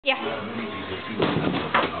Yeah.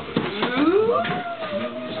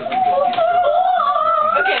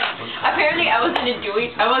 Okay. Apparently I wasn't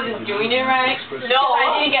doing it right. No.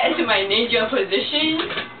 I didn't get into my ninja position.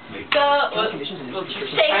 So we'll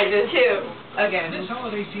try this too. Okay. This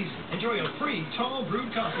holiday season, enjoy a free tall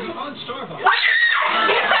brewed coffee on Starbucks.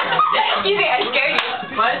 You think I scared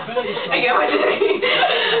you? What? Okay, what did I mean?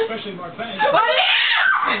 Especially Mark Banks. What?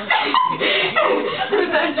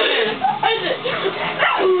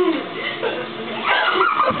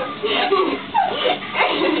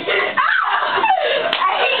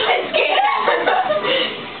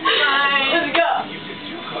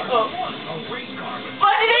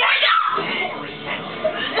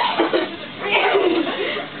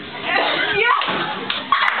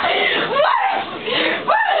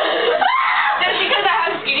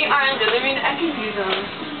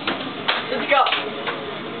 Let's go.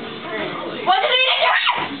 What did he do?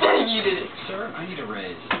 You did it. Sir, I need a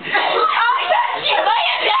raise. Oh, that's you. No,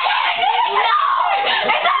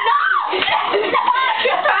 it's not.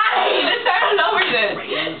 Fine. Let's start all over then.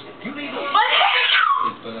 You need a raise. What did he do?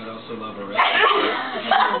 But I'd also love a raise.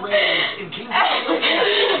 A raise in King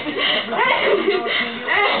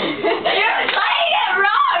You're playing it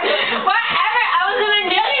wrong. Whatever. I was even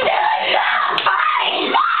doing it.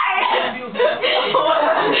 Fine.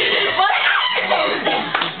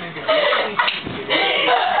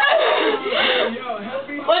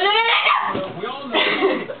 We all know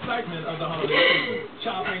the excitement of the holiday season.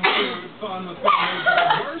 Shopping, food, fun with families.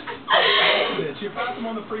 Worst, accidents. You pass them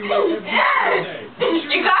on the freeway every single day.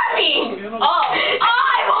 You got me. I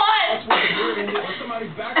won. That's why you're in it when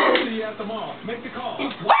somebody's back to you at the mall. Make the call.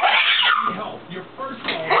 Help. Your first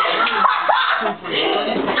call. 24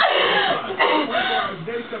 hours a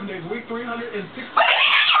day, 7 days a week, 360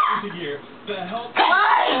 hours a year. The help.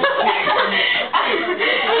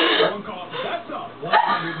 One call. That's all.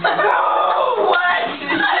 100 What?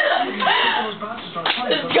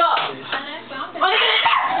 Let's go.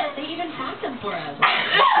 They even have them for us.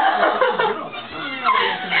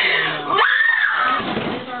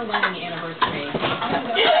 It's our wedding anniversary.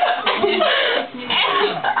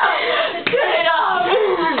 Turn it off.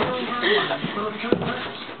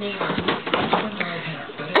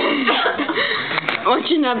 Why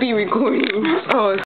should not be recording? Oh.